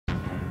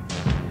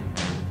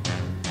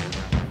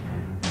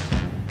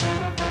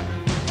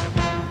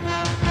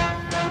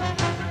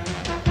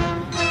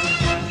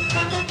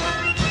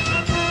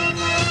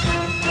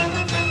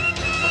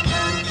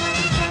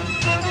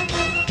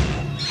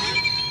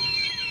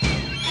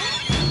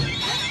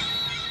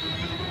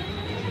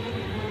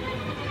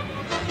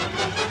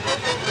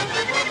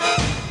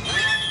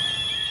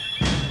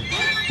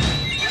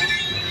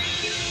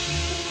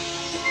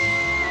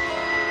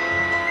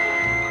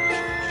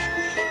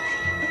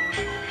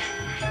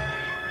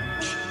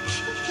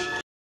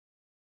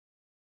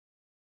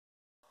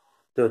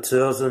The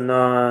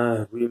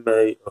 2009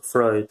 remake of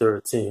Friday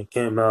 13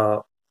 came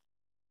out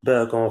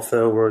back on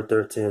February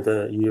 13th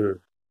that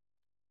year.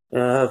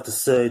 And I have to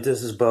say,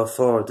 this is by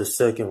far the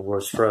second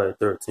worst Friday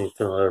 13th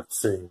film I've ever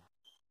seen.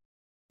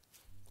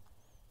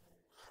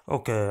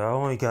 Okay, I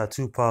only got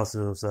two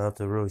positives I have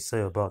to really say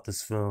about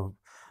this film.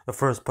 The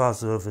first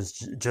positive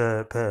is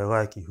Jared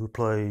Padalecki, who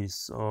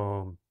plays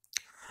one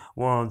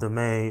of the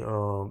main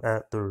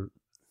the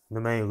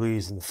main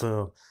leads in the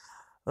film.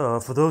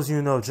 For those of you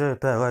who know Jared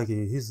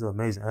Padalecki, he's an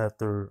amazing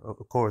actor.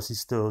 Of course, he's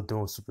still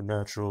doing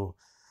Supernatural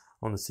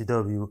on the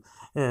CW.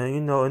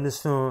 And in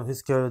this film,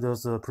 his character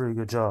does a pretty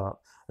good job.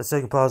 The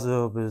second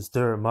positive is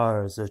Derek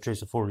Myers as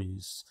Jason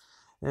Voorhees.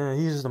 And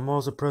he's the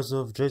most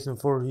impressive Jason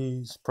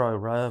Voorhees, probably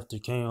right after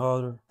Kane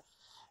Hodder.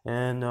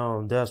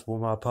 And that's where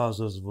my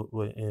positives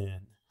would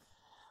end.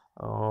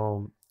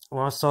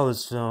 When I saw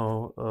this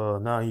film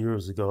 9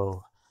 years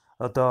ago,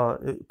 I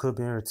thought it could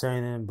be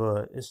entertaining,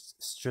 but it's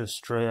just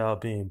straight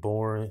out being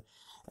boring.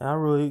 And I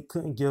really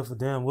couldn't give a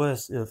damn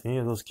less if any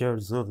of those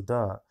characters lived or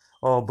died.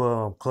 All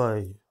but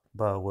Clay,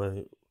 by the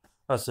way.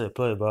 I said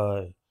played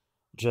by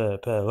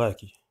Jared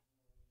Padalecki.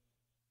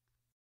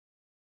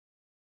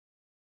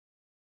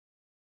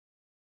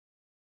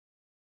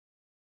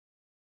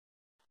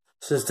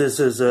 Since this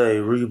is a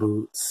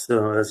reboot,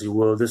 as you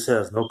will, this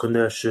has no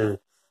connection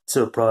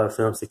to prior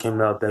films that came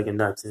out back in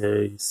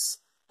 1980s.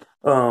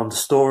 The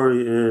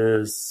story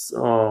is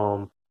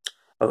a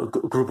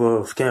group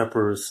of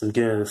campers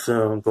again in the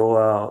film go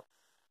out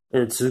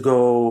and to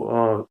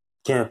go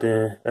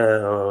camping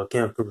at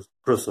Camp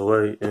Crystal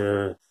Lake,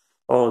 and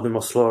all of them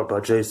are slaughtered by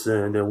Jason,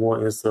 and then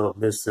one ends up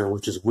missing,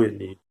 which is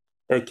Whitney,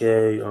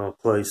 aka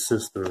Clay's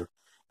sister.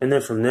 And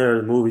then from there,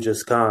 the movie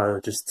just kind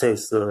of just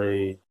takes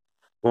a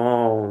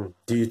long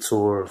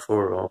detour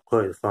for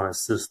Clay to find his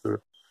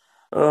sister.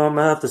 I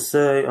have to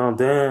say,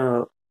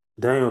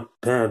 Daniel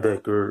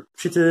Panabaker,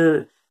 she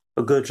did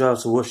a good job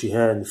to what she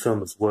had in the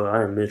film as well. I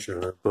didn't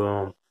mention her,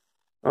 but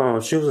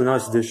she was a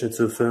nice addition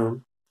to the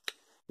film.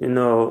 You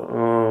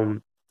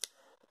know,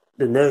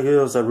 the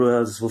negatives I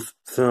realized with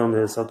film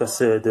is, like I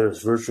said,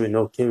 there's virtually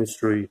no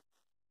chemistry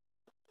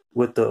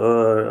with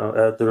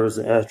the actors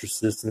and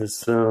actresses in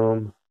this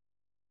film.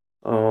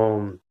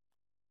 Um,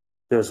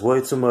 there's way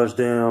too much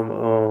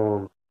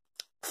damn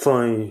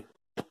funny,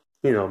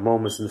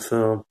 moments in the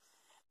film.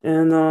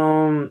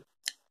 And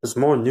there's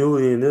more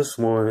nudity in this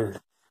one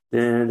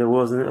than there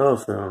was in the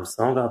other films.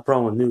 I don't got a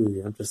problem with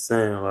nudity. I'm just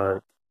saying,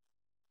 like,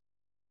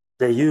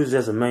 they use it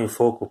as a main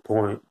focal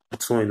point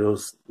between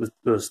those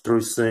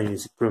three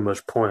scenes. Pretty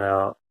much point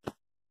out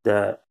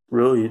that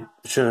really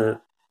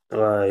shouldn't,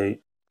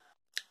 like,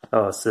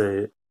 how I say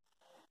it,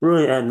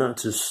 really add nothing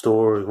to the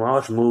story. When I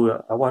watch a movie,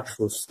 I watch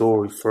for the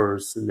story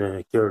first and then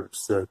the character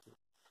second.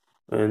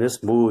 And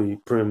this movie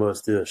pretty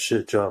much did a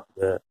shit job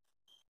of that.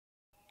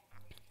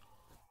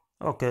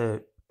 Okay,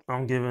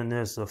 I'm giving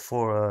this a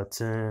 4 out of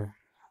 10.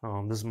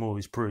 This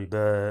movie's pretty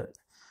bad.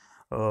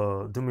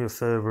 Do me a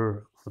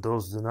favor, for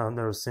those that have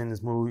never seen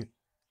this movie,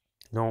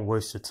 don't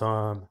waste your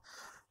time.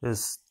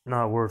 It's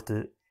not worth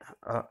it.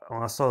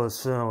 When I saw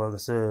this film, like I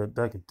said,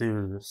 back in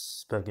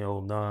theaters, back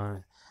in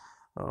 '09,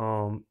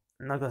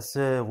 like I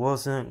said, it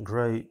wasn't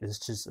great. It's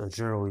just a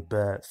generally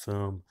bad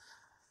film.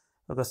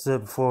 Like I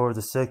said before,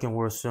 the second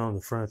worst film in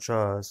the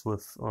franchise,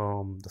 with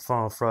The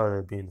Final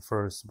Friday being the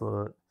first,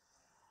 but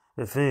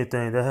if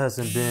anything, there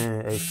hasn't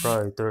been a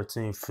Friday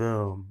 13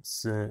 film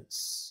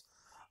since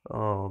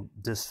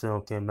this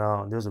film came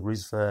out. And there's a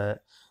reason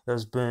for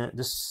that.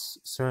 This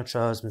franchise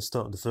has been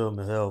stuck in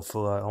development hell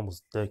for like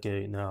almost a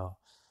decade now.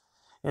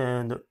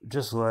 And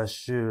just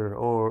last year,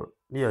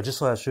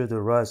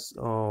 the rights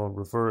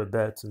reverted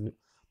back to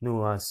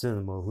New Line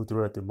Cinema, who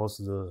directed most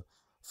of the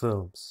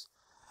films.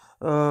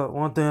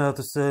 One thing I have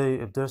to say,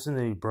 if there's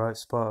any bright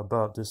spot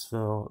about this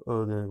film,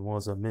 other than the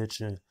ones I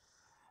mentioned,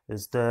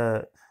 is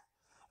that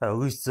at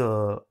least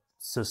the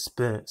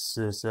suspense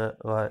is at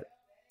a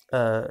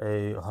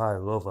high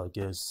level, I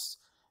guess,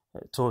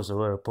 towards the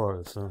later part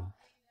of the film.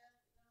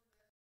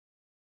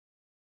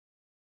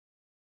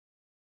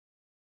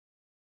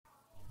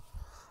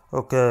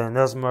 Okay, and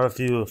that's my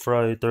review of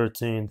Friday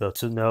 13, the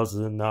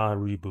 2009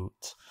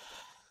 reboot.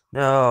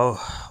 Now,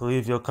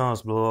 leave your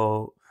comments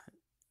below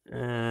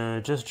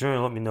and just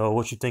generally let me know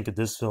what you think of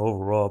this film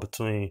overall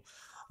between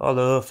all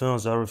the other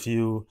films I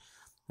review.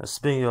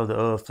 Speaking of the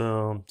other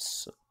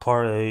films,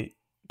 Part 8,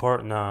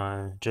 Part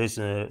 9,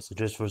 Jason X,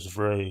 Jason vs.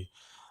 Ray,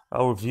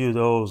 I'll review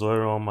those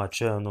later on my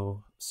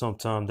channel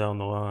sometime down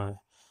the line.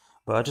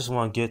 But I just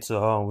want to get to the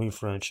Halloween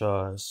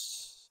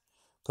franchise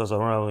because I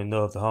don't really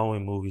know if the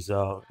Halloween movie's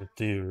out in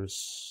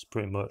theaters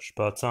pretty much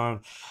by the time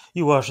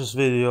you watch this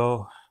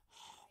video.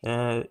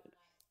 And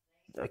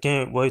I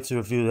can't wait to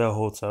review that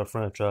whole entire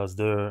franchise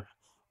there.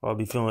 I'll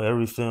be filming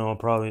every film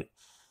probably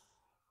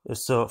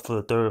except for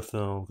the third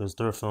film because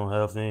third film don't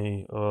have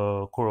any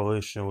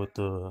correlation with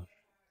the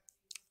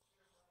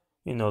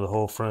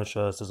whole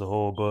franchise as a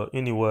whole. But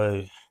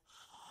anyway,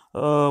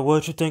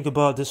 what you think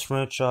about this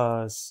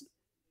franchise?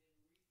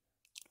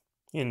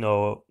 You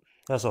know,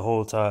 that's a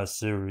whole entire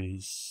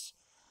series.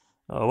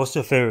 What's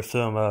your favorite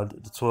film out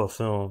of the 12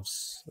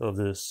 films of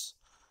this?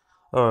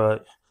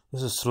 Alright,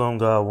 this is Slum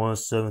God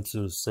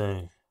 172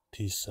 saying,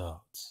 peace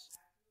out.